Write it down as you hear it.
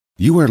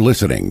You are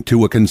listening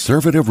to a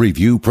Conservative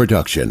Review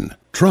production.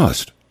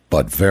 Trust,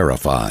 but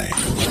verify.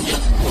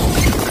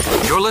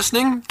 You're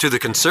listening to The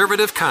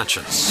Conservative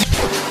Conscience.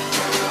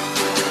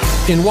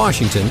 In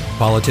Washington,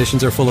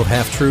 politicians are full of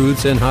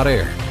half-truths and hot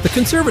air. The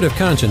Conservative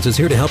Conscience is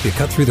here to help you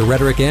cut through the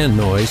rhetoric and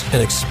noise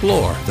and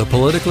explore the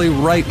politically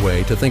right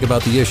way to think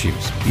about the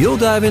issues. You'll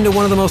dive into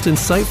one of the most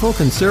insightful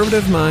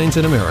conservative minds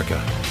in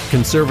America.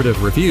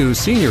 Conservative Review's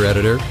senior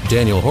editor,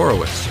 Daniel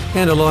Horowitz.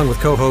 And along with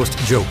co-host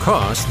Joe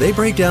Koss, they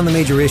break down the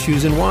major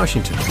issues in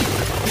Washington.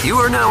 You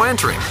are now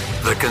entering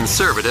The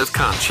Conservative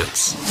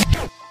Conscience.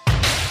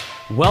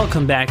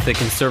 Welcome back to The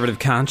Conservative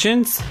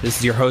Conscience. This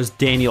is your host,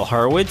 Daniel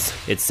Horowitz.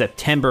 It's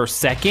September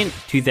 2nd,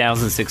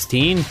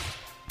 2016.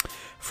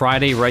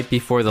 Friday, right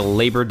before the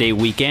Labor Day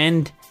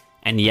weekend.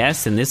 And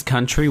yes, in this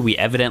country, we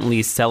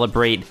evidently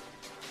celebrate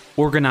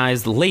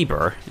organized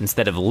labor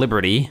instead of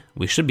liberty.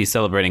 We should be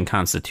celebrating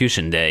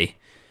Constitution Day.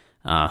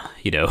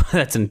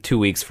 That's in 2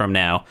 weeks from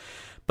now.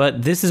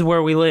 But this is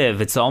where we live.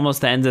 It's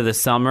almost the end of the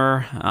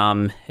summer.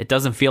 It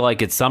doesn't feel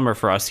like it's summer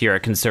for us here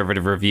at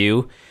Conservative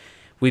Review.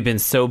 We've been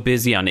so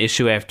busy on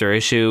issue after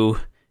issue.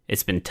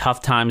 It's been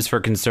tough times for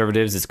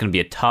conservatives. It's going to be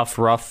a tough,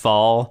 rough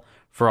fall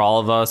for all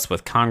of us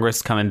with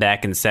Congress coming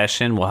back in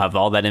session. We'll have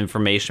all that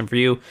information for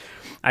you.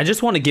 I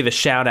just want to give a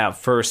shout out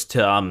first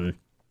to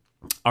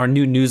our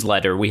new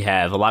newsletter we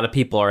have. A lot of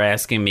people are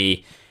asking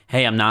me,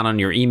 hey, I'm not on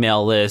your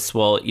email list.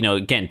 Well,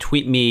 again,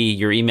 tweet me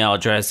your email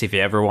address if you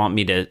ever want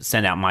me to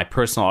send out my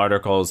personal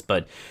articles.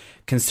 But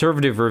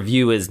Conservative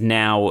Review is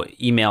now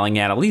emailing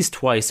out at least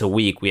twice a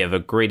week. We have a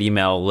great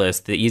email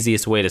list. The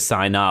easiest way to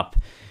sign up,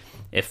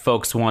 if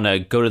folks want to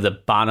go to the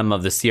bottom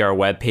of the CR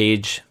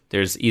webpage,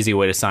 there's an easy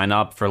way to sign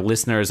up. For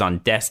listeners on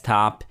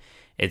desktop,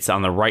 it's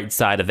on the right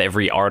side of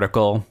every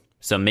article.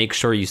 So make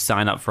sure you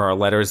sign up for our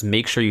letters.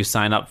 Make sure you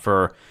sign up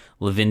for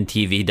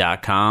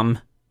LevinTV.com.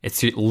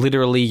 It's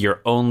literally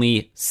your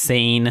only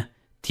sane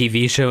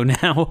TV show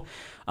now,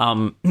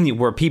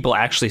 where people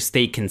actually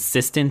stay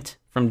consistent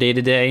from day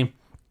to day.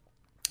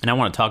 And I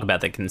want to talk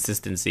about the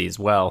consistency as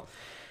well.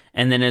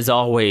 And then as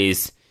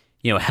always,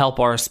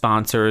 help our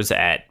sponsors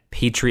at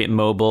Patriot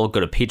Mobile. Go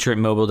to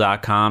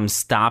patriotmobile.com.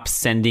 Stop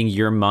sending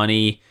your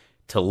money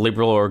to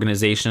liberal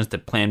organizations, to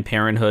Planned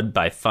Parenthood,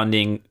 by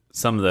funding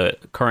some of the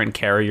current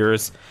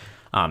carriers.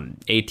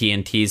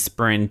 AT&T,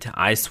 Sprint.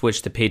 I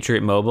switched to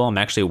Patriot Mobile. I'm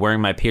actually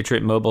wearing my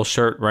Patriot Mobile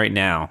shirt right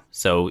now.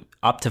 So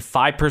up to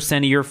 5%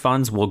 of your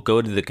funds will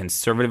go to the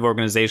conservative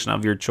organization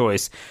of your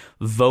choice.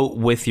 Vote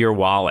with your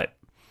wallet.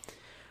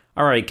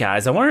 All right,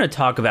 guys, I wanted to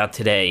talk about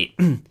today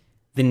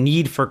the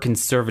need for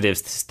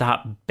conservatives to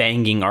stop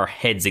banging our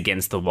heads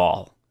against the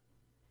wall.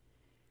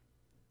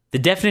 The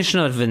definition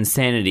of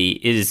insanity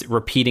is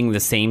repeating the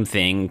same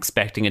thing,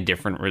 expecting a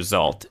different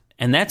result.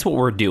 And that's what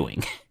we're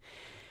doing.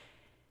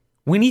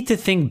 We need to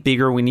think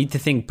bigger. We need to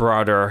think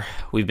broader.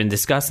 We've been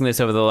discussing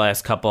this over the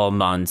last couple of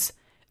months.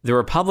 The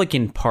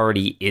Republican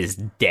Party is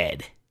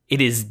dead.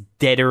 It is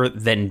deader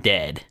than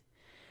dead.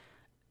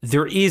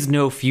 There is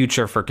no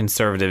future for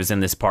conservatives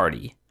in this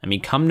party. I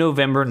mean, come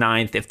November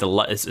 9th,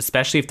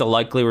 especially if the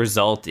likely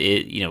result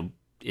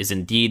is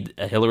indeed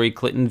a Hillary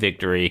Clinton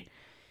victory,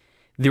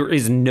 there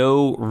is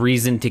no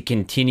reason to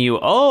continue,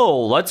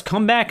 let's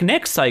come back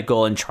next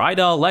cycle and try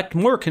to elect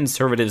more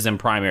conservatives in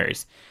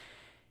primaries.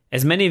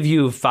 As many of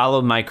you who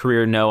followed my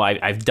career know,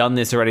 I've done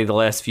this already the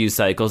last few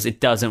cycles. It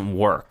doesn't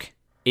work.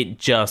 It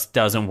just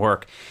doesn't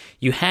work.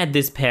 You had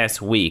this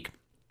past week.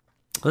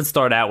 Let's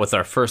start out with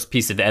our first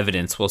piece of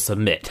evidence we'll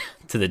submit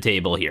to the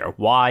table here.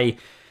 Why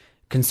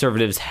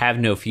conservatives have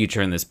no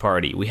future in this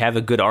party. We have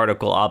a good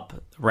article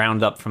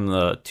roundup from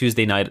the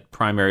Tuesday night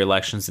primary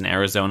elections in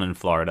Arizona and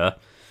Florida.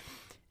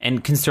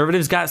 And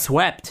conservatives got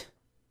swept.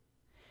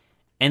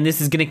 And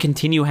this is going to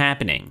continue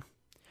happening.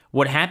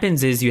 What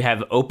happens is you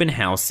have open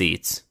house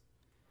seats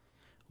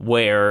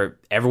where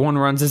everyone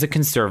runs as a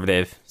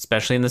conservative,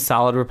 especially in the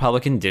solid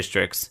Republican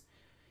districts.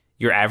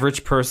 Your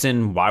average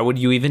person, why would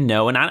you even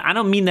know? And I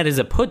don't mean that as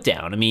a put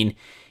down. I mean,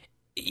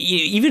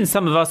 even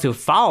some of us who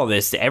follow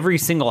this, every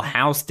single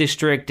House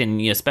district, and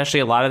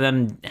especially a lot of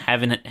them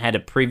haven't had a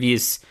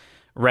previous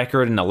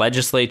record in the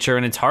legislature,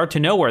 and it's hard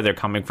to know where they're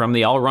coming from.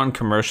 They all run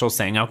commercials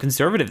saying how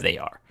conservative they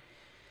are.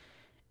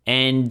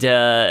 And,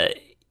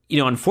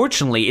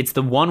 unfortunately, it's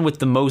the one with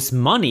the most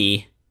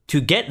money to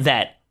get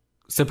that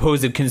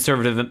supposed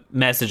conservative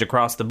message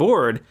across the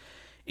board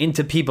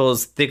into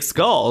people's thick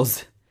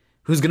skulls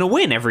who's going to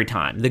win every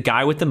time. The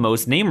guy with the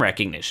most name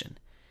recognition.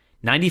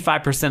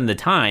 95% of the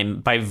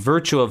time, by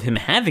virtue of him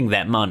having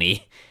that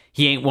money,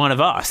 he ain't one of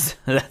us.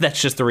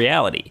 That's just the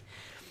reality.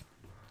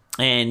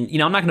 And,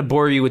 I'm not going to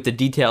bore you with the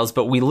details,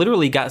 but we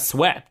literally got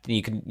swept.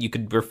 And you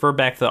could refer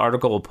back to the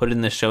article. We'll put it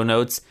in the show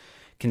notes.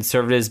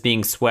 Conservatives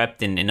being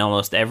swept in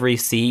almost every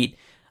seat.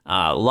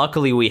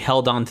 Luckily, we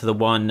held on to the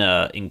one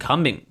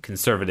incumbent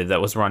conservative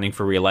that was running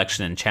for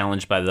re-election and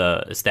challenged by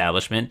the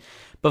establishment.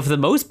 But for the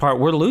most part,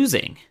 we're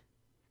losing.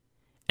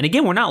 And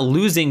again, we're not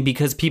losing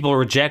because people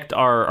reject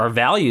our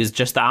values,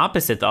 just the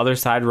opposite. The other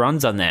side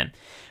runs on them.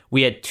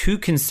 We had two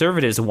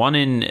conservatives, one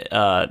in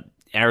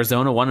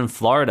Arizona, one in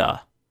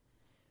Florida,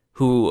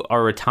 who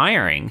are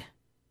retiring,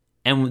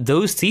 and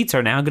those seats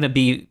are now going to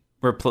be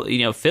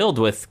filled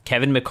with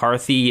Kevin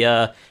McCarthy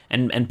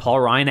and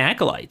Paul Ryan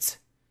acolytes.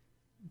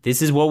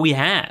 This is what we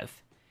have.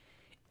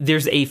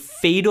 There's a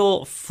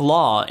fatal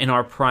flaw in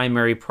our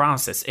primary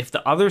process. If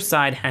the other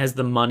side has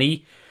the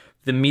money,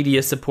 the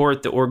media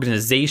support, the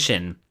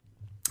organization,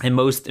 and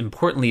most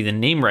importantly, the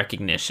name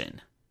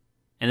recognition,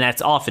 and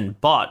that's often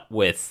bought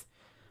with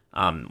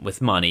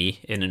money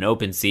in an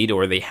open seat,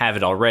 or they have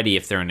it already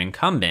if they're an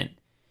incumbent,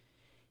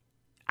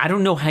 I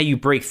don't know how you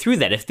break through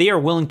that. If they are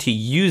willing to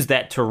use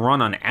that to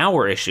run on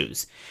our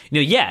issues,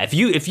 if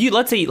you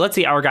let's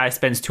say our guy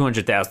spends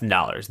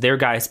 $200,000, their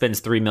guy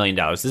spends $3 million.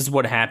 This is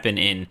what happened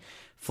in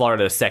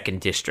Florida's 2nd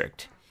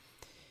District.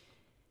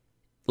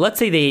 Let's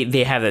say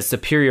they have a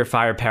superior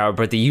firepower,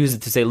 but they use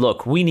it to say,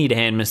 look, we need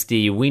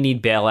amnesty, we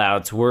need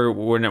bailouts,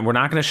 we're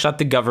not going to shut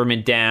the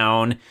government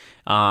down.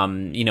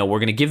 We're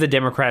going to give the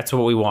Democrats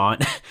what we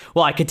want.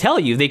 Well, I could tell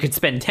you they could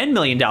spend $10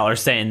 million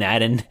saying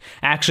that, and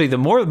actually the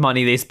more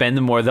money they spend,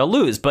 the more they'll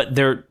lose, but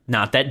they're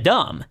not that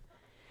dumb.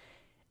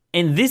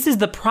 And this is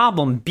the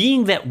problem,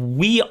 being that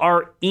we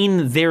are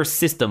in their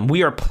system.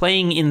 We are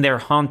playing in their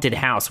haunted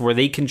house where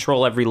they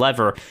control every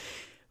lever.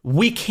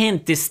 We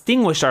can't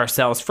distinguish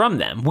ourselves from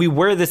them. We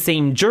wear the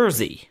same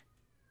jersey.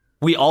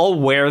 We all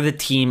wear the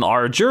Team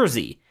R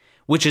jersey,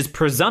 which is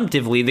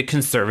presumptively the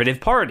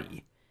Conservative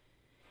Party.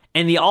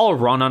 And they all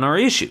run on our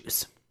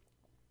issues.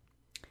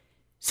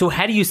 So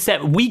how do you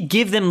we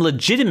give them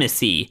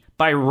legitimacy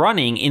by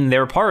running in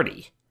their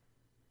party.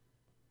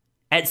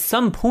 At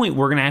some point,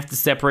 we're going to have to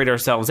separate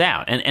ourselves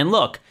out. And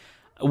look,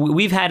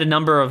 we've had a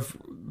number of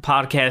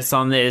podcasts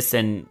on this,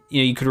 and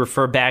you could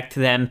refer back to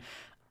them.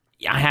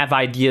 I have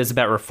ideas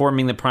about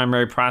reforming the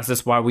primary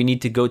process, why we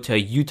need to go to a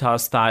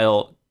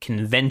Utah-style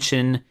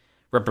convention,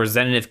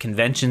 representative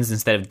conventions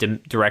instead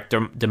of direct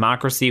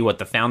democracy, what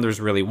the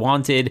founders really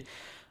wanted,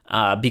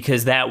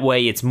 because that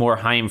way it's more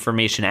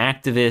high-information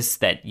activists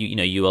that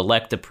you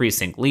elect a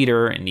precinct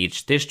leader in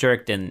each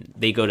district, and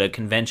they go to a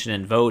convention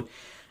and vote.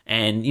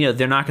 And,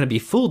 they're not going to be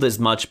fooled as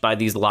much by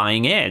these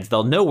lying ads.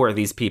 They'll know where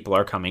these people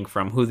are coming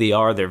from, who they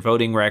are, their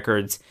voting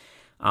records.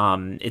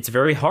 It's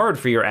very hard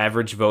for your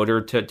average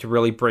voter to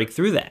really break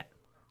through that,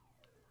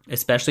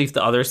 especially if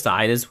the other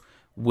side is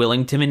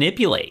willing to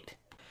manipulate.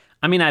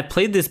 I mean, I've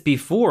played this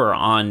before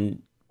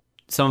on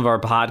some of our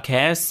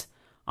podcasts,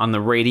 on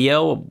the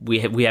radio. We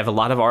have a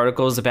lot of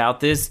articles about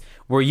this,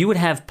 where you would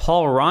have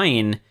Paul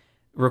Ryan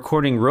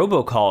recording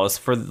robocalls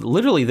for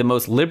literally the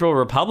most liberal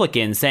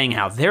Republicans, saying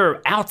how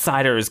they're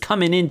outsiders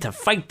coming in to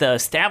fight the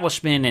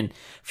establishment and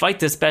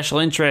fight the special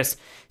interests.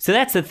 So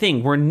that's the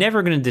thing. We're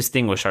never going to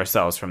distinguish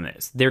ourselves from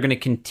this. They're going to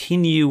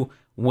continue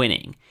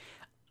winning.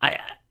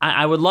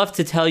 I would love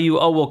to tell you,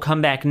 we'll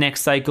come back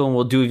next cycle and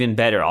we'll do even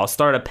better. I'll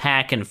start a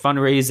PAC and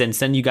fundraise and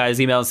send you guys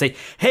email and say,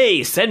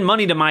 hey, send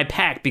money to my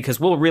PAC because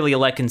we'll really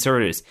elect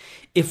conservatives.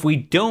 If we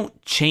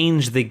don't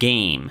change the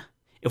game,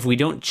 if we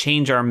don't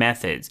change our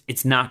methods,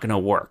 it's not going to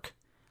work.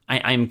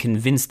 I'm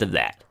convinced of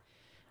that.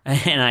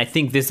 And I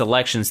think this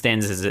election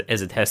stands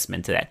as a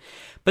testament to that.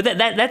 But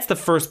that's the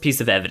first piece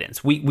of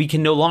evidence. We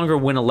can no longer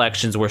win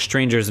elections. We're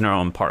strangers in our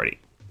own party.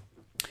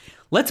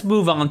 Let's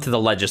move on to the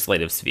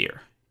legislative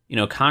sphere.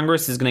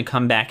 Congress is going to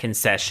come back in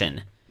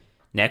session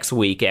next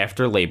week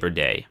after Labor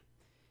Day.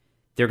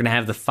 They're going to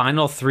have the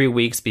final 3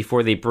 weeks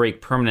before they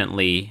break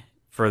permanently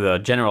for the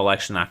general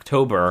election in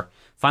October.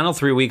 Final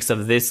 3 weeks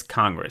of this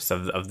Congress,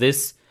 of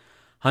this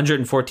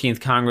 114th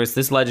Congress,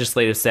 this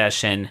legislative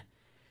session.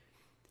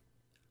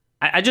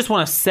 I just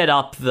want to set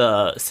up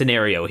the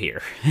scenario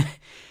here.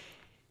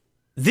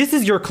 This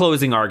is your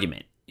closing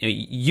argument.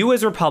 You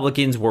as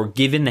Republicans were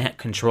given the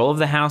control of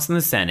the House and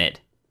the Senate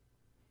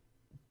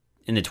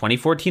in the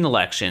 2014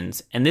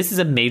 elections, and this is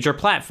a major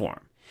platform.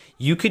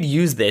 You could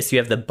use this. You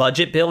have the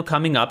budget bill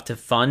coming up to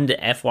fund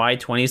FY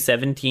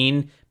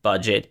 2017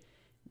 budget.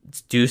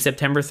 It's due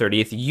September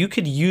 30th. You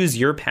could use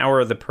your power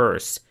of the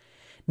purse,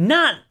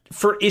 not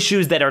for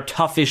issues that are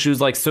tough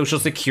issues like Social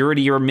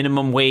Security or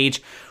minimum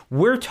wage.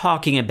 We're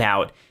talking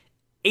about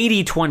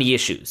 80-20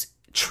 issues.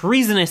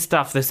 Treasonous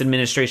stuff this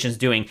administration is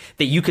doing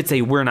that you could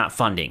say we're not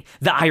funding.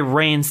 The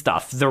Iran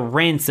stuff, the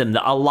ransom,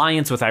 the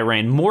alliance with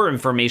Iran. More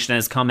information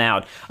has come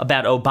out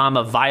about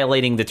Obama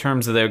violating the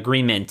terms of the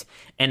agreement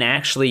and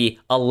actually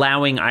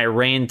allowing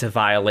Iran to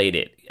violate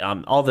it.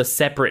 All the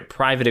separate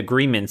private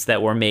agreements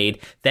that were made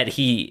that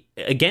he,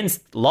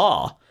 against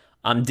law,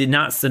 did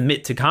not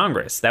submit to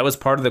Congress. That was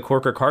part of the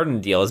Corker-Cardin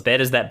deal. As bad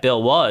as that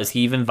bill was, he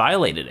even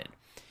violated it.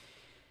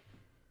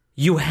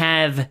 You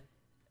have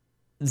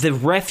the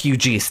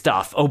refugee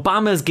stuff.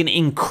 Obama is going to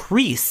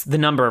increase the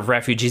number of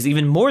refugees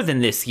even more than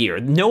this year.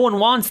 No one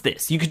wants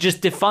this. You could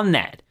just defund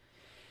that.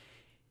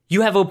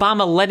 You have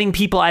Obama letting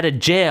people out of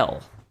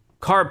jail.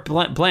 Carte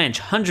blanche,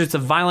 hundreds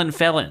of violent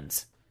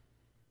felons.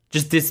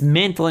 Just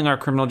dismantling our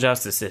criminal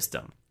justice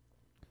system.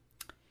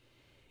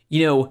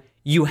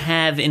 You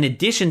have, in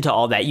addition to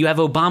all that, you have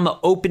Obama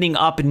opening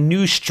up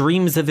new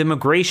streams of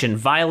immigration,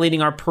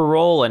 violating our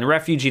parole and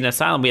refugee and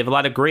asylum. We have a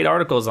lot of great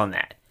articles on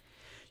that.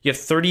 You have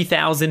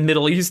 30,000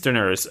 Middle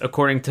Easterners,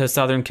 according to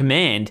Southern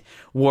Command,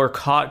 were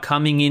caught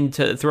coming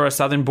through our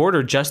southern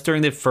border just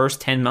during the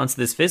first 10 months of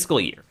this fiscal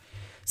year.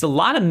 It's a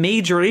lot of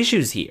major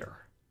issues here.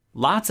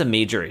 Lots of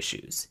major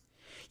issues.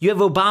 You have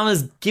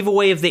Obama's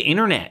giveaway of the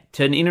internet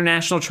to an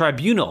international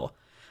tribunal.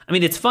 I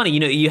mean, it's funny,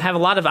 you have a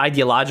lot of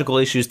ideological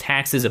issues,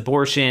 taxes,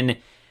 abortion,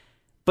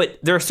 but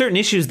there are certain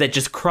issues that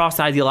just cross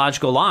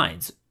ideological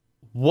lines.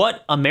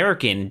 What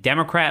American,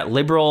 Democrat,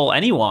 liberal,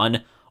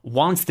 anyone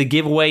wants to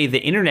give away the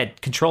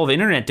internet, control of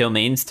internet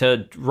domains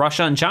to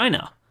Russia and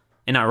China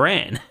and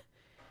Iran?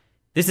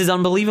 This is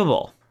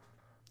unbelievable.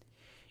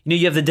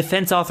 You have the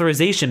Defense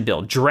Authorization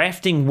Bill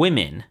drafting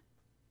women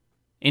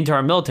into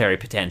our military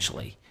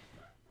potentially.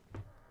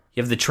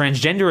 You have the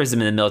transgenderism in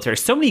the military.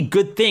 So many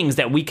good things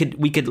that we could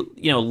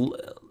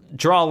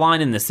draw a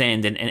line in the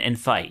sand and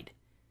fight.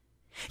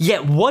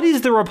 Yet, what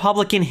is the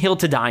Republican hill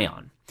to die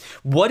on?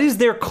 What is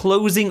their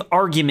closing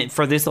argument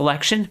for this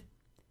election?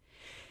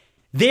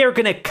 They are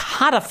going to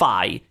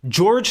codify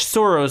George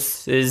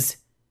Soros's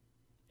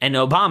and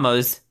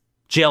Obama's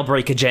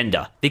jailbreak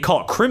agenda. They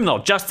call it criminal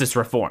justice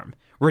reform,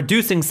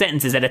 reducing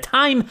sentences at a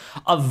time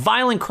of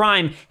violent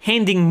crime,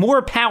 handing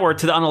more power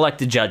to the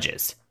unelected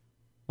judges,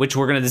 which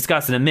we're going to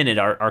discuss in a minute,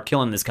 are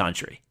killing this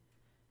country.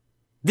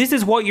 This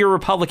is what your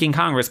Republican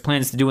Congress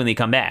plans to do when they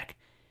come back.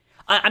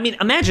 I mean,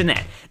 imagine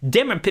that.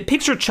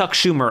 Picture Chuck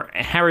Schumer,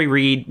 Harry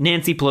Reid,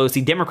 Nancy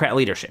Pelosi, Democrat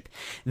leadership.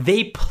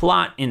 They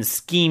plot and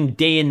scheme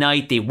day and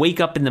night. They wake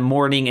up in the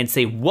morning and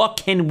say, what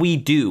can we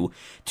do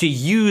to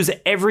use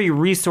every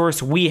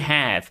resource we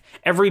have,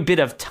 every bit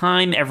of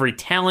time, every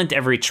talent,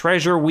 every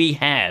treasure we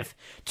have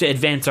to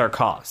advance our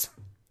cause?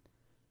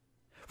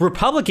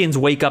 Republicans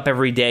wake up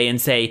every day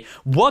and say,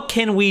 what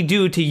can we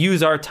do to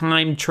use our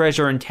time,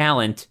 treasure, and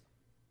talent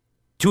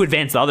to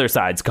advance the other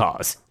side's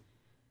cause?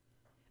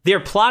 They're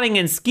plotting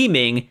and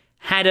scheming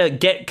how to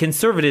get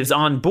conservatives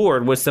on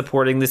board with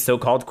supporting this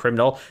so-called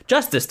criminal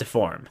justice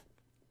reform.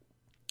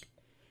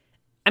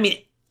 I mean,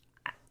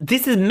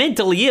 this is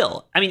mentally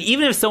ill. I mean,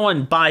 even if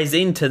someone buys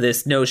into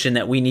this notion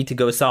that we need to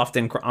go soft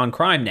on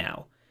crime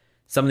now,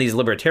 some of these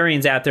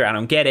libertarians out there, I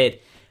don't get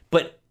it,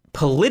 but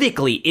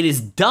politically, it is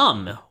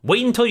dumb.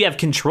 Wait until you have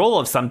control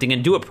of something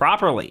and do it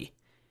properly.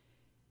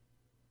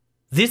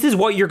 This is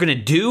what you're going to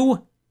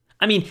do?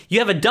 I mean, you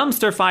have a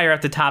dumpster fire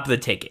at the top of the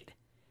ticket.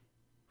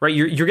 Right,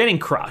 you're getting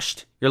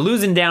crushed. You're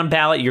losing down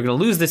ballot. You're going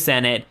to lose the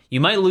Senate. You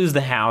might lose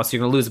the House.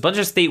 You're going to lose a bunch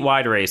of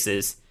statewide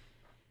races.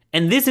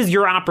 And this is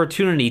your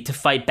opportunity to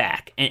fight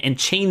back and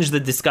change the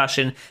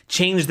discussion,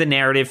 change the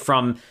narrative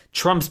from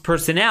Trump's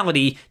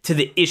personality to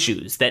the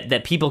issues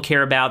that people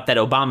care about, that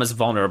Obama's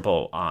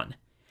vulnerable on.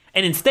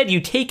 And instead,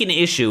 you take an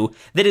issue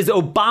that is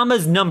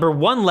Obama's number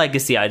one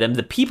legacy item.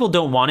 The people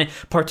don't want it,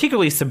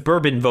 particularly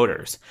suburban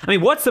voters. I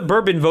mean, what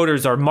suburban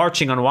voters are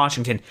marching on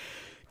Washington?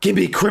 Give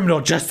me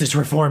criminal justice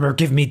reform or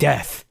give me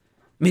death.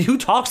 I mean, who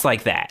talks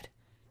like that?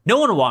 No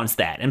one wants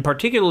that, and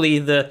particularly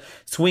the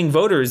swing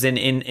voters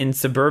in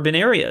suburban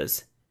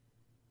areas.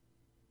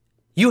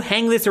 You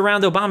hang this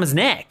around Obama's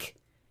neck.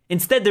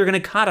 Instead, they're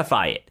going to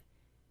codify it.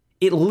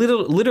 It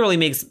literally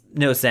makes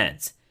no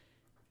sense.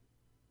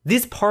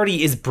 This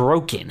party is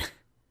broken.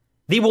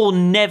 They will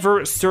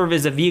never serve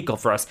as a vehicle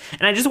for us.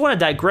 And I just want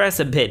to digress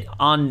a bit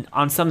on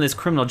some of this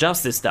criminal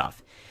justice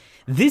stuff.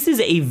 This is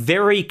a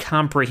very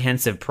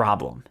comprehensive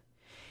problem.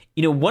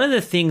 One of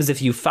the things,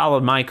 if you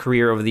followed my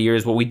career over the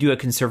years, what we do at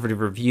Conservative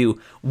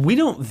Review, we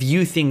don't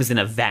view things in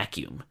a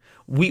vacuum.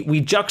 We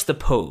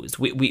juxtapose.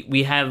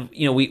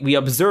 We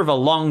observe a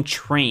long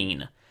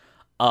train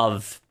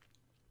of,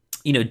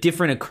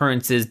 different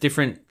occurrences,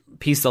 different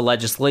pieces of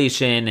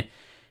legislation,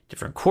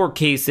 different court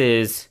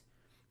cases,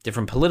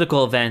 different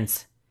political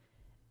events.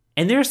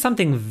 And there's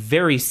something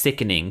very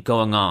sickening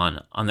going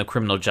on the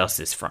criminal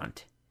justice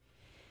front.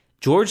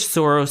 George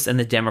Soros and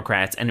the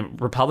Democrats,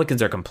 and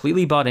Republicans are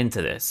completely bought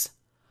into this,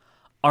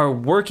 are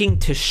working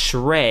to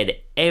shred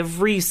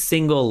every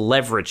single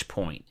leverage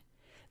point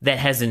that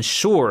has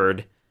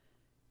ensured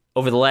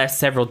over the last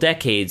several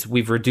decades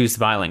we've reduced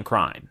violent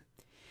crime.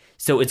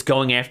 So it's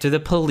going after the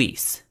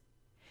police.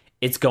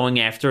 It's going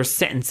after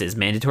sentences,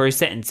 mandatory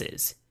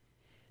sentences,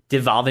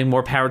 devolving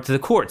more power to the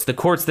courts. The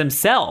courts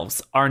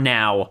themselves are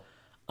now,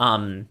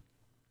 they're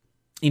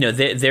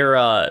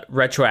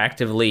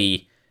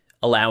retroactively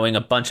allowing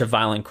a bunch of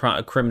violent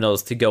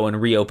criminals to go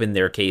and reopen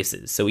their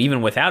cases. So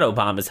even without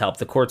Obama's help,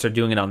 the courts are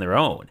doing it on their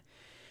own.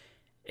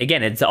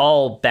 Again, it's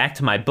all back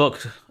to my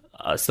book,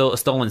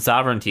 Stolen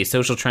Sovereignty,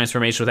 Social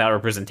Transformation Without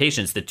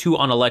Representation. It's the two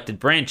unelected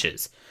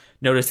branches.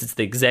 Notice it's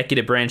the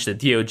executive branch, the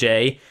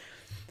DOJ,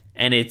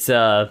 and it's,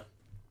 the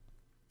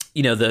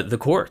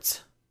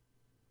courts.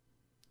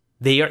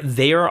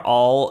 They are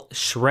all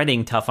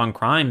shredding tough on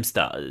crime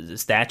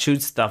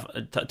statutes,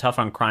 tough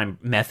on crime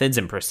methods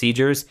and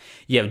procedures.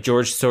 You have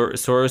George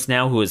Soros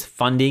now, who is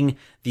funding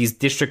these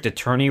district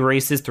attorney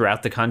races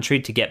throughout the country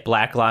to get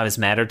Black Lives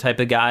Matter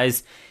type of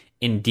guys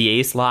in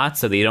DA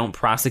slots so they don't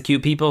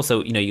prosecute people.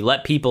 So, you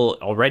let people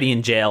already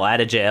in jail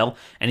out of jail,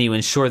 and you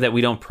ensure that we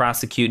don't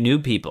prosecute new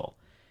people.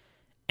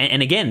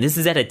 And again, this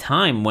is at a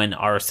time when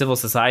our civil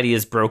society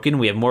is broken.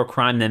 We have more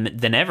crime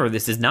than ever.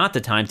 This is not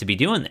the time to be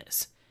doing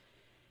this.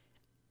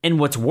 And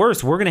what's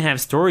worse, we're going to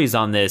have stories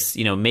on this,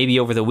 maybe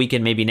over the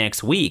weekend, maybe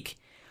next week.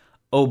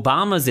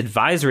 Obama's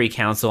Advisory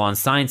Council on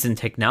Science and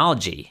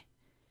Technology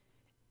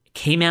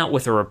came out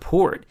with a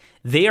report.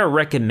 They are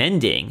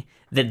recommending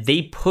that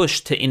they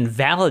push to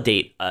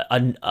invalidate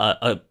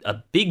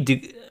a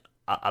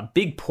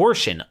big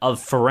portion of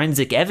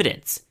forensic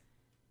evidence.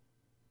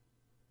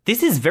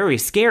 This is very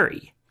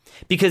scary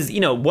because,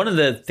 one of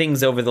the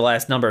things over the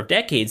last number of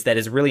decades that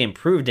has really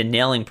improved in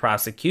nailing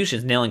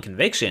prosecutions, nailing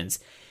convictions,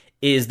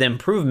 is the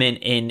improvement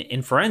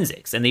in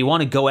forensics. And they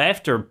want to go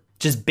after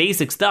just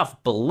basic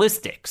stuff,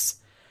 ballistics,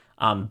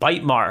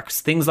 bite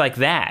marks, things like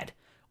that,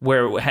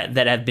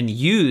 that have been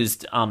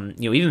used,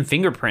 even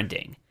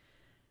fingerprinting.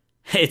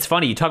 It's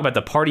funny, you talk about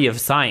the party of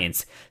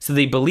science. So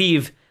they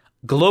believe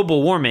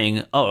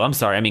climate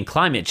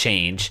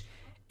change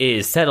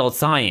is settled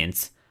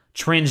science.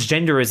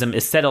 Transgenderism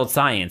is settled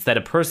science. That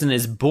a person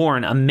is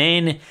born,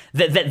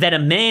 that a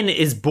man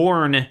is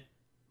born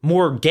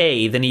more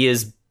gay than he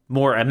is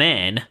more a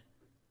man.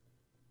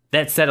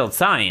 That's settled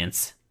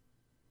science.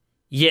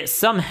 Yet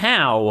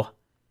somehow,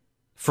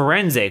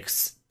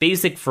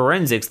 basic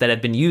forensics that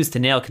have been used to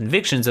nail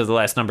convictions over the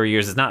last number of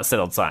years is not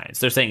settled science.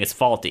 They're saying it's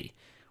faulty.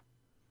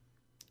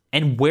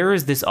 And where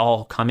is this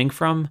all coming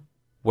from?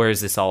 Where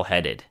is this all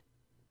headed?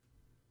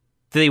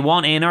 Do they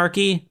want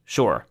anarchy?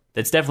 Sure.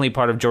 That's definitely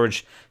part of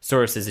George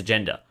Soros'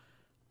 agenda.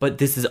 But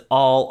this is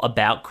all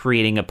about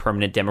creating a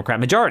permanent Democrat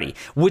majority,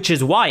 which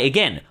is why,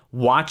 again,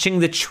 watching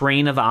the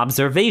train of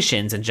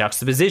observations and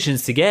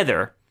juxtapositions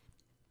together,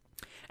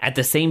 at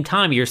the same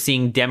time, you're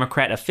seeing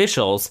Democrat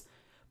officials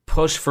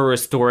push for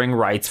restoring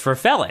rights for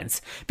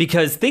felons.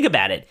 Because think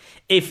about it.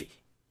 If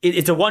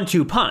it's a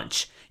 1-2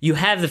 punch, you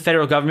have the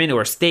federal government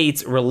or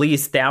states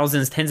release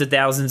thousands, tens of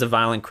thousands of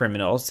violent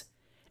criminals,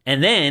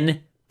 and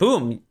then,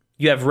 boom,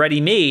 you have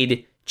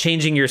ready-made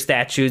changing your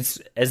statutes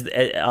as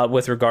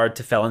with regard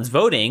to felons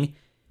voting.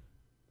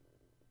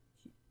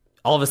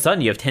 All of a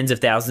sudden, you have tens of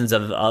thousands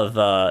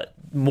of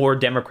more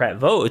Democrat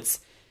votes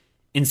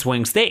in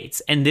swing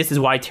states. And this is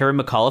why Terry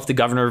McAuliffe, the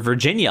governor of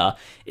Virginia,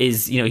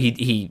 is,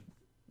 he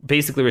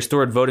basically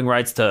restored voting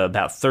rights to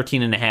about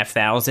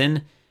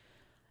 13,500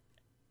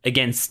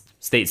 against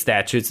state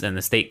statutes and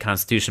the state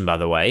constitution, by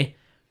the way.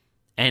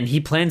 And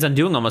he plans on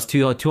doing almost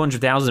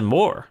 200,000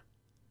 more.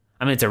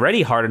 I mean, it's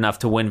already hard enough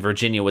to win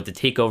Virginia with the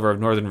takeover of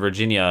Northern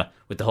Virginia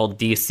with the whole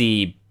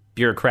D.C.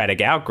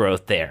 bureaucratic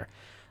outgrowth there.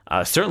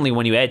 Certainly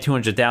when you add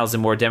 200,000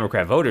 more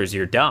Democrat voters,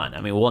 you're done.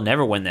 I mean, we'll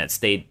never win that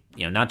state,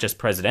 not just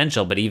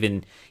presidential, but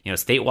even,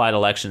 statewide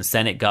elections,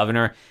 Senate,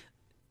 governor.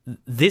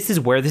 This is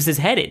where this is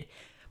headed.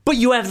 But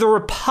you have the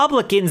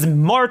Republicans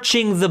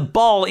marching the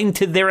ball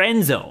into their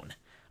end zone.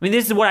 I mean,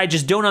 this is what I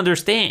just don't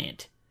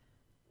understand.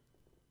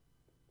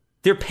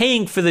 They're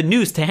paying for the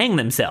noose to hang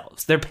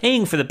themselves. They're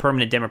paying for the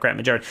permanent Democrat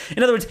majority.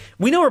 In other words,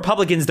 we know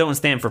Republicans don't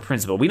stand for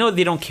principle. We know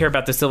they don't care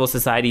about the civil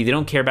society. They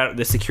don't care about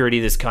the security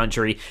of this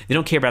country. They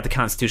don't care about the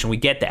Constitution. We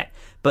get that.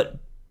 But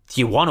do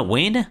you want to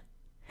win?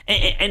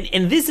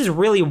 And this is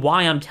really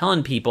why I'm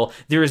telling people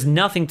there is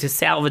nothing to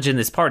salvage in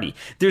this party.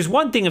 There's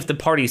one thing if the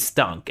party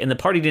stunk and the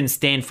party didn't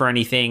stand for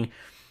anything,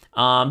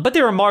 but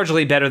they were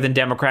marginally better than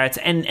Democrats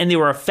and they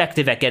were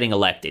effective at getting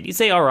elected. You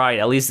say, all right,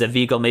 at least it's a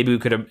vehicle. Maybe we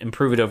could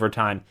improve it over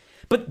time.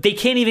 But they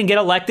can't even get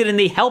elected, and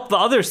they help the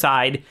other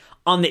side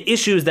on the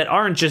issues that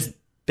aren't just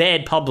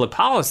bad public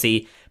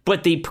policy,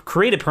 but they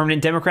create a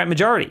permanent Democrat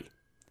majority.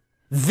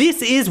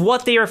 This is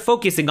what they are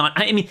focusing on.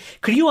 I mean,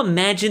 could you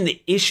imagine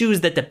the issues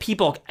that the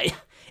people...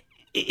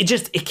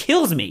 It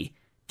kills me.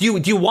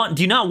 Do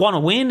you not want to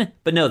win?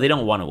 But no, they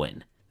don't want to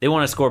win. They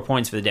want to score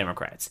points for the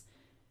Democrats.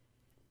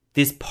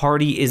 This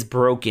party is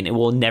broken. It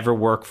will never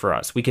work for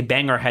us. We could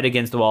bang our head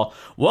against the wall.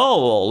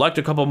 Whoa, we'll elect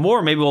a couple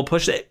more. Maybe we'll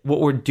push it. What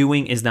we're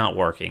doing is not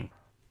working.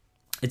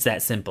 It's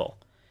that simple.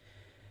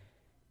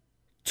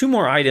 2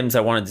 more items I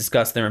want to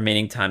discuss in the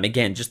remaining time.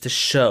 Again, just to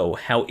show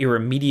how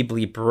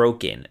irremediably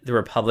broken the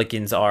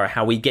Republicans are,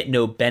 how we get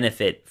no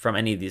benefit from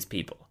any of these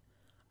people.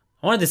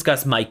 I want to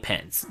discuss Mike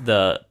Pence,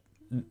 the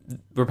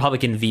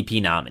Republican VP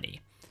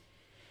nominee.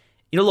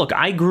 Look,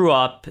 I not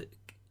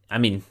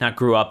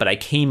grew up, but I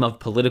came of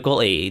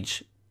political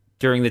age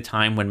during the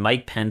time when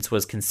Mike Pence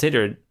was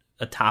considered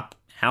a top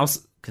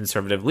House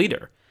conservative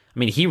leader. I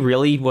mean, he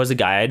really was a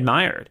guy I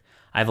admired.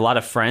 I have a lot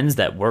of friends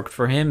that worked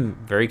for him,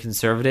 very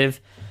conservative,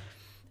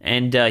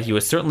 and he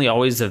was certainly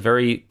always a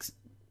very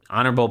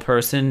honorable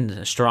person,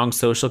 a strong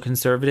social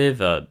conservative,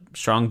 a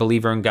strong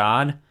believer in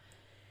God.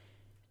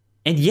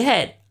 And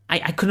yet,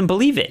 I couldn't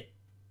believe it.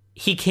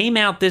 He came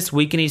out this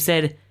week and he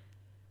said,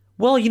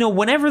 well,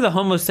 whenever the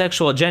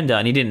homosexual agenda,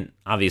 and he didn't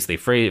obviously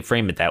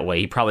frame it that way,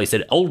 he probably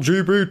said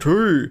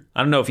LGBT.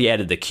 I don't know if he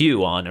added the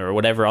Q on or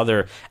whatever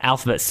other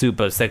alphabet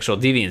soup of sexual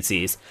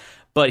deviancies.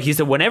 But he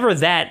said whenever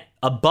that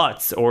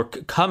abuts or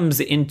comes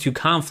into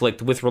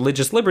conflict with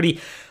religious liberty,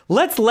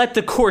 let's let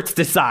the courts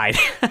decide.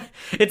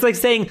 It's like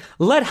saying,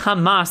 let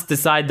Hamas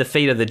decide the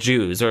fate of the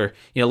Jews, or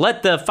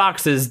let the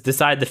foxes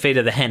decide the fate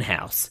of the hen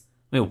house.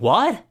 Wait,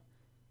 what?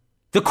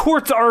 The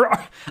courts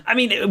are, I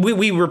mean,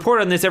 we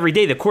report on this every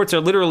day. The courts are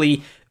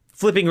literally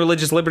flipping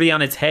religious liberty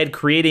on its head,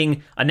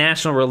 creating a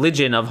national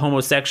religion of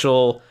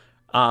homosexual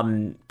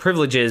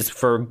privileges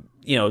for,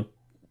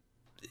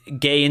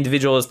 gay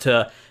individuals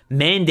to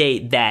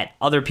mandate that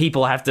other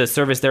people have to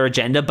service their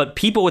agenda, but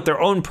people with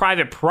their own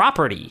private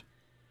property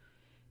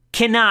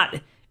cannot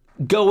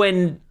go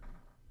and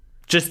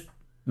just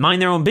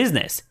mind their own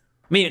business.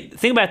 I mean,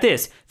 think about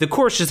this. The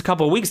courts just a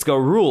couple of weeks ago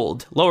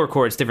ruled, lower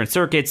courts, different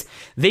circuits,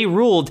 they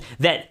ruled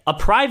that a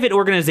private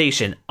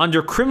organization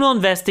under criminal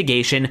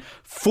investigation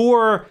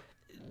for,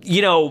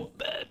 I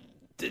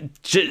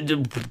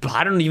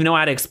don't even know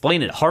how to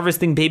explain it,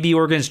 harvesting baby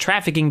organs,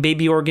 trafficking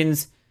baby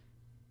organs,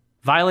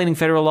 violating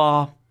federal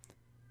law,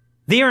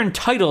 they are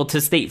entitled to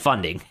state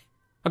funding.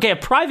 Okay, a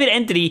private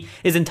entity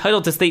is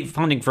entitled to state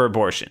funding for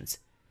abortions.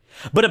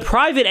 But a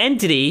private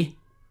entity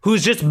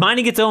who's just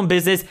minding its own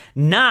business,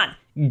 not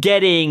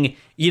getting,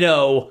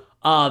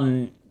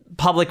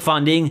 public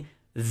funding,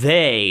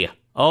 they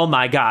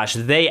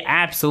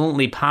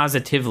absolutely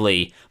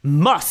positively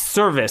must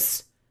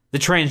service the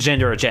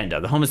transgender agenda,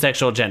 the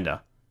homosexual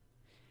agenda.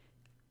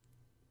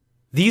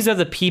 These are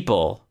the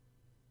people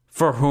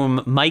for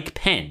whom Mike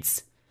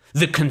Pence,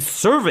 the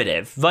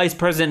conservative vice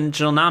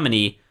presidential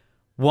nominee,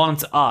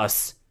 wants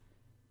us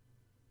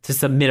to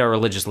submit our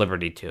religious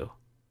liberty to.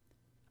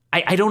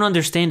 I don't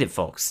understand it,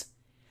 folks.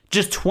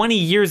 Just 20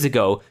 years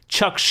ago,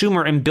 Chuck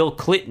Schumer and Bill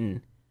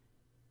Clinton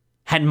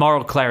had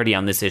moral clarity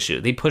on this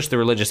issue. They pushed the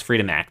Religious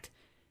Freedom Act.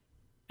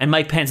 And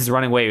Mike Pence is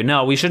running away.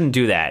 No, we shouldn't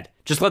do that.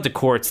 Just let the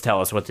courts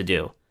tell us what to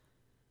do.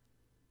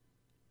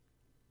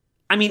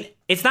 I mean,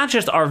 it's not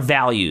just our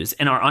values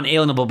and our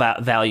unalienable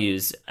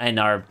values and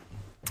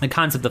the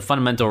concept of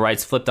fundamental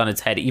rights flipped on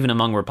its head, even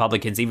among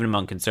Republicans, even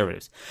among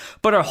conservatives,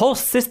 but our whole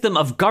system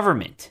of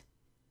government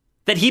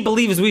that he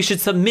believes we should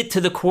submit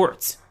to the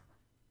courts.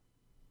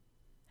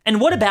 And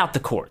what about the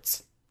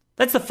courts?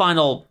 That's the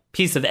final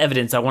piece of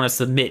evidence I want to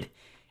submit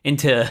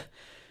into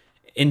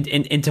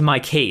my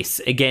case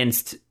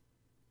against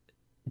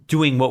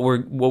doing what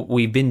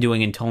we've been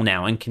doing until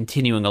now and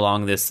continuing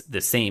along the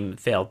same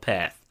failed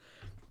path.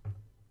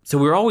 So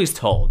we're always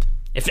told,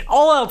 if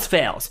all else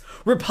fails,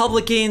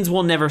 Republicans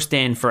will never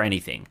stand for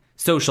anything.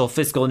 Social,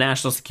 fiscal,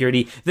 national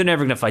security, they're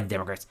never going to fight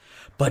Democrats.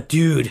 But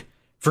dude,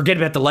 forget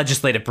about the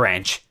legislative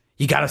branch.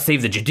 You got to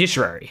save the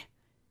judiciary.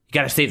 You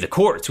got to save the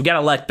courts. We got to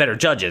elect better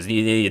judges.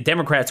 The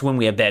Democrats win,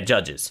 we have bad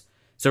judges.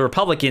 So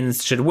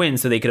Republicans should win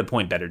so they could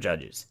appoint better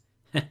judges.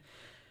 Let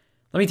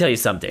me tell you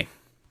something.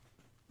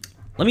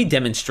 Let me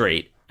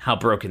demonstrate how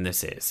broken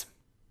this is.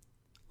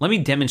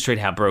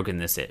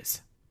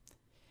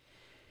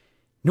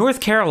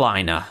 North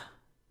Carolina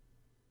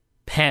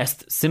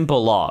passed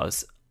simple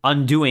laws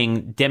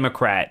undoing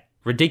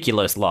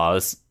ridiculous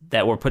laws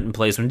that were put in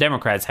place when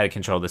Democrats had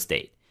control of the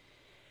state.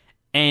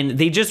 And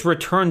they just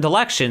returned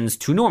elections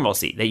to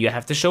normalcy, that you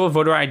have to show a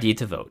voter ID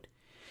to vote.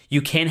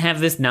 You can't have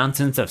this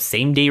nonsense of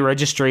same-day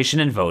registration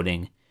and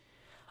voting.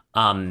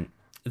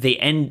 They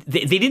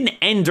didn't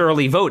end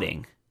early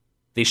voting.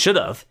 They should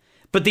have.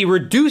 But they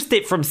reduced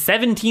it from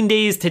 17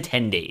 days to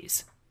 10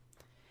 days.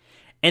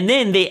 And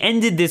then they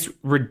ended this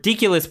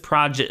ridiculous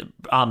policy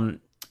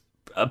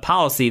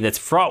that's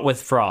fraught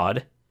with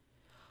fraud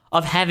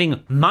of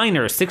having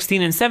minors,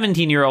 16 and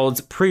 17-year-olds,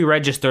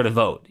 pre-register to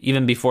vote,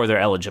 even before they're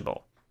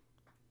eligible.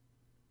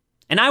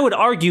 And I would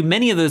argue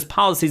many of those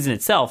policies in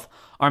itself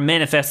are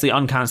manifestly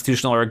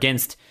unconstitutional or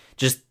against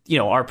just,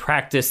 our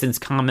practice since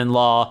common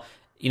law,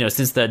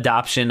 since the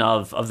adoption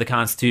of the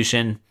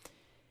Constitution.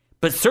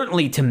 But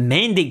certainly to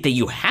mandate that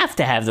you have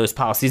to have those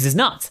policies is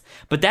nuts.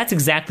 But that's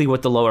exactly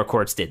what the lower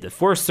courts did. The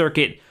Fourth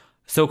Circuit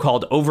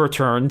so-called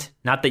overturned,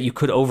 not that you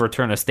could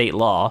overturn a state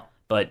law,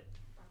 but,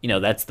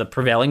 that's the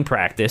prevailing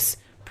practice,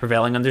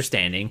 prevailing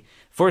understanding.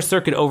 Fourth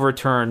Circuit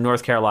overturned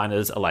North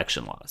Carolina's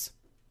election laws.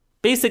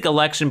 Basic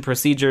election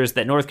procedures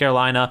that North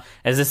Carolina,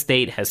 as a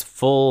state, has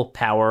full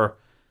power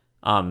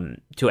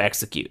to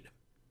execute.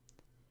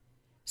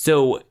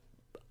 So,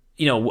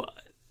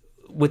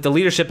 with the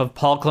leadership of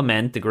Paul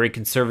Clement, the great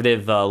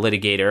conservative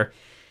litigator,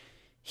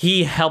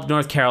 he helped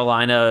North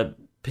Carolina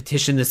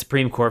petition the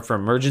Supreme Court for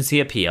emergency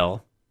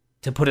appeal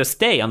to put a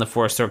stay on the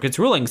Fourth Circuit's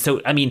ruling. So,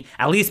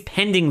 at least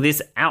pending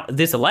this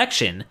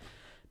election,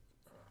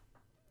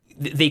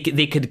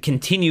 they could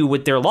continue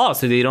with their law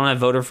so they don't have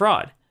voter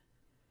fraud.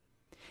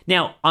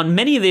 Now, on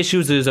many of the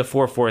issues, there's a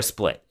 4-4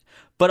 split.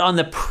 But on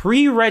the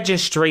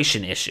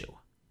pre-registration issue,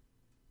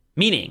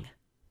 meaning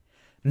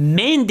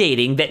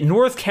mandating that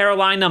North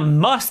Carolina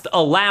must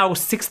allow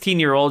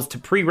 16-year-olds to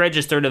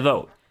pre-register to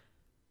vote,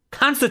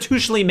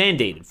 constitutionally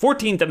mandated,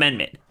 14th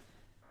Amendment.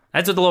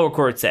 That's what the lower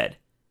court said.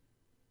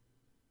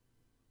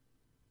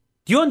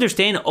 Do you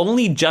understand?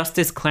 Only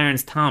Justice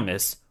Clarence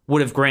Thomas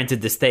would have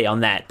granted the stay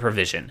on that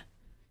provision.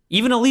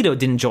 Even Alito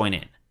didn't join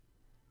in.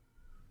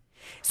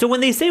 So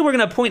when they say we're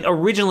going to appoint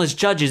originalist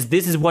judges,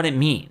 this is what it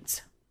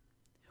means.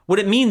 What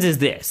it means is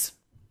this.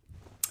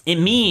 It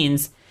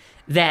means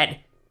that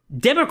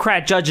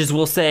Democrat judges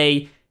will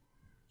say,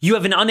 you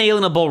have an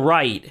unalienable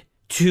right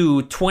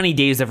to 20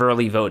 days of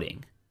early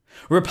voting.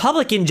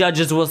 Republican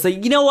judges will say,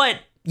 you know what?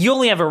 You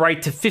only have a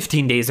right to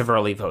 15 days of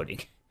early voting.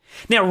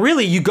 Now,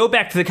 really, you go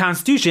back to the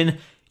Constitution,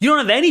 you don't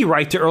have any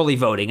right to early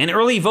voting, and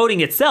early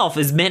voting itself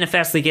is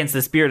manifestly against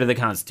the spirit of the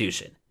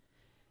Constitution.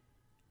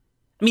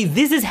 I mean,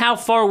 this is how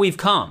far we've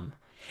come.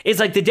 It's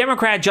like the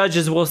Democrat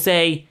judges will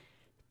say,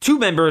 2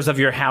 members of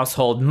your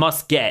household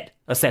must get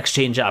a sex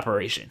change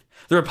operation.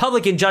 The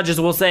Republican judges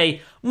will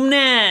say,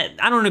 nah,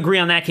 I don't agree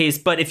on that case,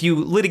 but if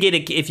you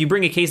if you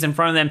bring a case in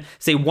front of them,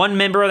 say 1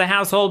 member of the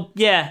household,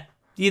 yeah,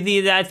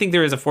 I think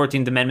there is a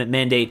 14th Amendment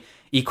mandate,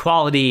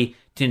 equality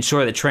to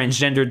ensure that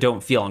transgender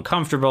don't feel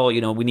uncomfortable.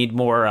 We need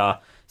more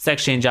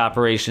sex change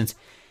operations.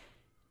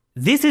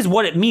 This is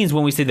what it means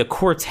when we say the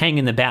courts hang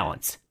in the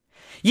balance.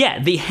 Yeah,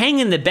 they hang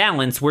in the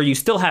balance where you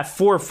still have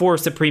 4-4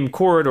 Supreme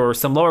Court or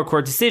some lower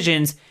court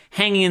decisions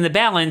hanging in the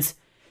balance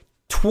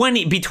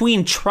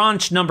between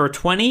tranche number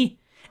 20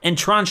 and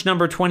tranche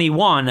number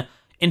 21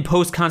 in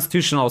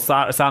post-constitutional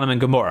Sodom and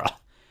Gomorrah,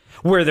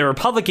 where the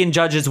Republican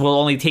judges will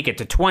only take it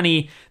to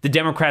 20, the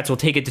Democrats will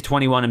take it to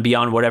 21 and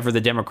beyond whatever the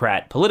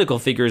Democrat political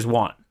figures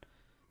want.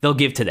 They'll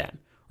give to them.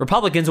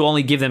 Republicans will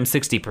only give them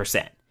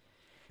 60%. I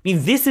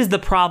mean, this is the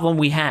problem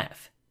we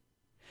have.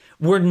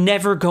 We're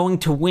never going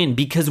to win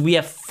because we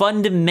have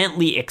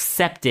fundamentally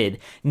accepted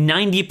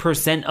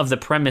 90% of the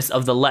premise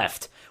of the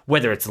left,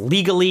 whether it's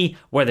legally,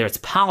 whether it's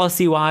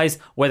policy-wise,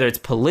 whether it's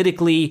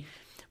politically.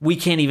 We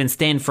can't even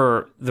stand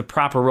for the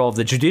proper role of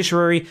the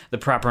judiciary, the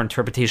proper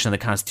interpretation of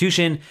the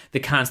Constitution, the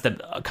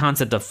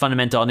concept of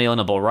fundamental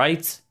unalienable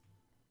rights.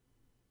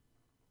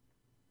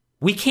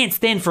 We can't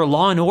stand for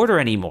law and order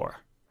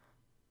anymore.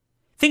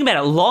 Think about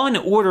it. Law and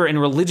order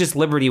and religious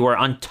liberty were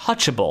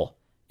untouchable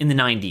in the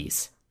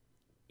 90s.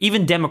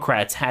 Even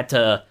Democrats had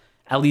to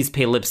at least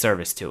pay lip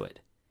service to it.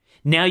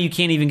 Now you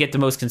can't even get the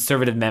most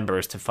conservative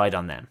members to fight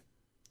on them.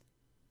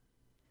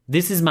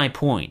 This is my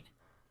point.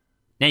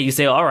 Now you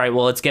say, all right,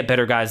 well, let's get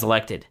better guys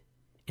elected.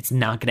 It's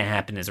not going to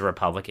happen as a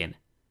Republican.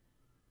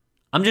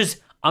 I'm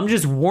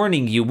just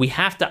warning you, we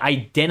have to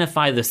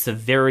identify the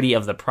severity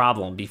of the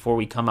problem before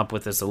we come up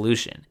with a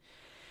solution.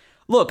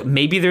 Look,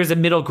 maybe there's a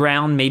middle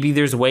ground. Maybe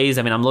there's ways.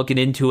 I mean, I'm looking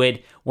into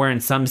it where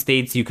in some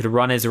states you could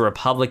run as a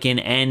Republican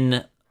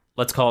and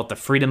let's call it the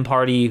Freedom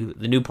Party,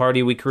 the new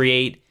party we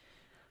create.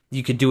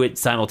 You could do it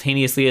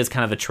simultaneously as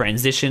kind of a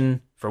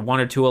transition for 1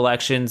 or 2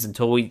 elections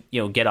until we,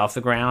 get off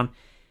the ground.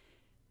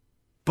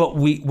 But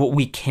what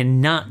we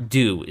cannot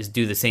do is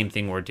do the same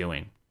thing we're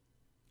doing.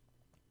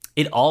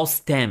 It all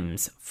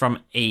stems from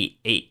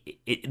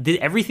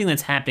everything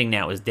that's happening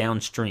now is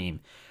downstream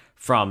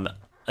from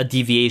a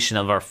deviation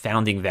of our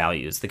founding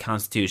values, the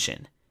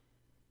Constitution.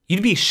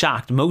 You'd be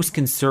shocked. Most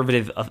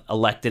conservative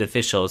elected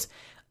officials.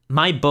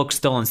 My book,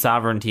 Stolen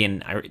Sovereignty,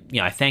 and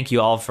I thank you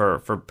all for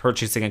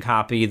purchasing a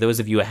copy. Those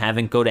of you who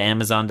haven't, go to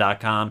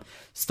Amazon.com.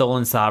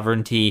 Stolen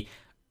Sovereignty,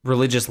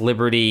 Religious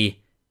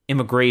Liberty,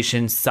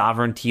 Immigration,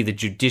 Sovereignty, the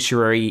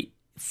Judiciary,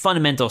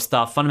 fundamental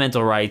stuff,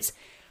 fundamental rights.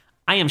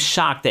 I am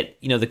shocked that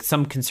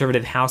some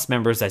conservative House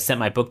members I sent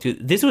my book to,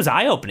 this was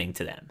eye-opening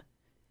to them.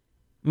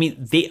 I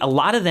mean, a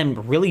lot of them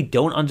really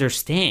don't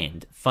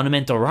understand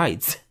fundamental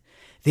rights.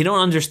 They don't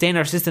understand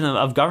our system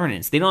of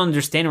governance. They don't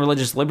understand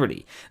religious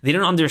liberty. They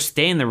don't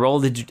understand the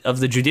role of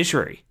the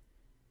judiciary.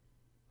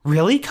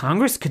 Really?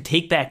 Congress could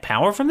take back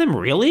power from them?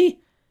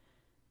 Really?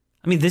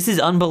 I mean, this is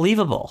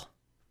unbelievable.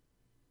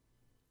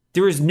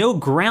 There is no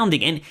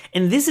grounding.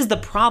 And this is the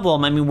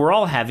problem, we're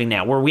all having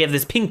now, where we have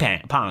this ping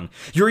pong.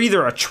 You're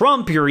either a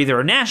Trump, you're either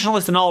a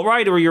nationalist and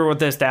alt-right, or you're with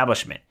the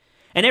establishment.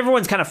 And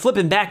everyone's kind of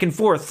flipping back and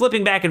forth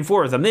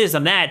on this,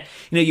 on that.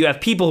 You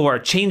have people who are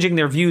changing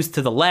their views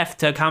to the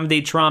left to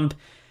accommodate Trump.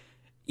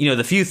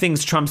 The few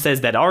things Trump says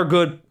that are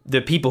good,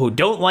 the people who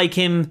don't like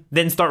him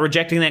then start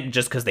rejecting that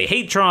just because they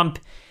hate Trump.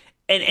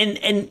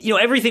 And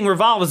everything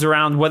revolves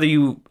around whether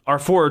you are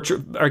for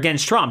or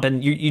against Trump,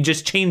 and you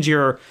just change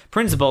your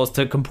principles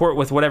to comport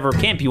with whatever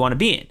camp you want to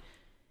be in.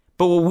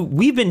 But what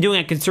we've been doing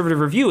at Conservative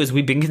Review is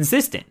we've been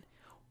consistent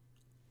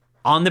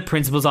on the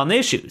principles, on the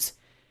issues.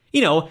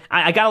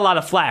 I got a lot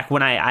of flack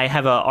when I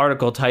have an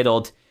article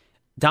titled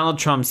Donald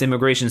Trump's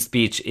immigration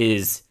speech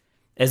is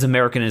as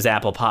American as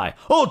apple pie.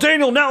 Oh,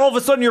 Daniel, now all of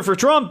a sudden you're for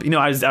Trump.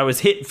 I was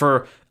hit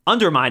for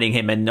undermining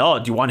him and,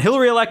 do you want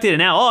Hillary elected? And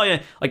now,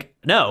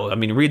 no.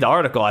 Read the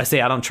article. I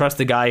say I don't trust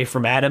the guy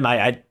from Adam.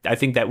 I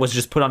think that was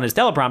just put on his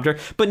teleprompter.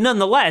 But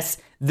nonetheless,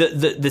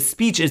 the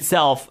speech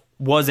itself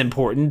was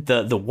important.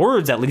 The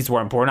words at least were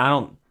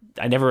important.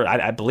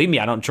 Believe me,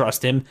 I don't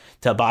trust him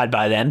to abide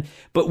by them.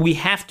 But we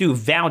have to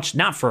vouch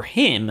not for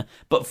him,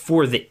 but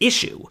for the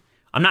issue.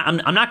 I'm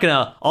not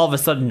gonna all of a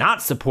sudden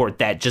not support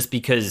that just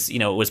because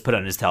it was put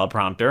on his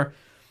teleprompter.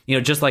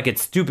 Just like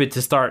it's stupid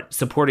to start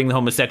supporting the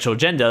homosexual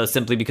agenda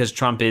simply because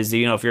Trump is,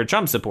 if you're a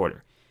Trump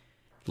supporter.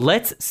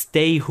 Let's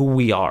stay who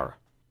we are.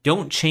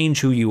 Don't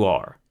change who you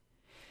are.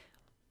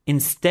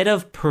 Instead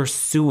of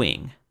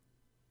pursuing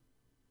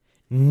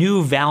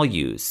new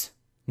values,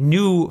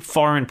 new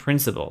foreign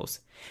principles,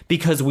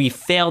 because we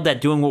failed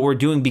at doing what we're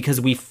doing,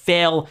 because we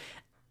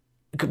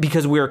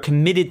are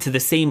committed to the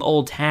same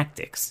old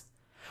tactics.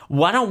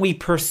 Why don't we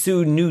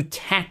pursue new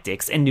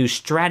tactics and new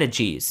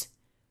strategies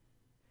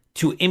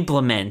to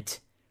implement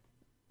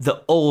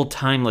the old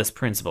timeless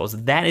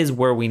principles? That is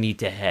where we need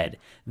to head.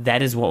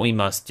 That is what we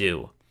must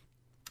do.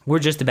 We're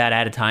just about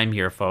out of time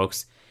here,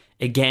 folks.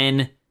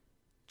 Again,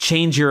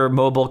 change your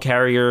mobile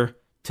carrier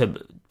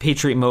to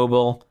Patriot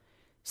Mobile.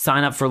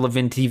 Sign up for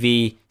Levin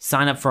TV.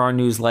 Sign up for our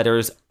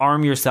newsletters.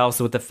 Arm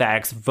yourselves with the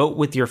facts. Vote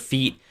with your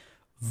feet.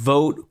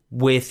 Vote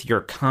with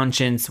your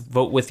conscience.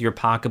 Vote with your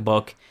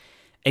pocketbook.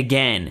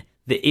 Again,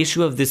 the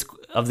issue of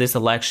this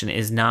election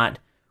is not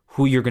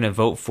who you're going to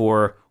vote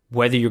for,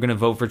 whether you're going to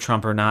vote for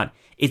Trump or not.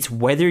 It's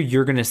whether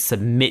you're going to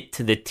submit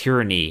to the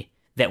tyranny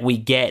that we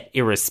get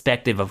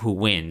irrespective of who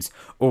wins,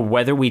 or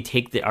whether we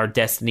take our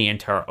destiny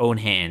into our own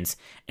hands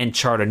and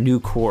chart a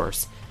new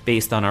course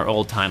based on our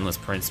old timeless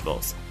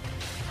principles.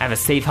 Have a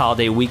safe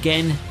holiday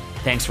weekend.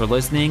 Thanks for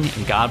listening,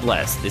 and God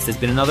bless. This has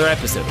been another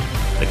episode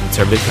of The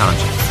Conservative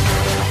Conscience.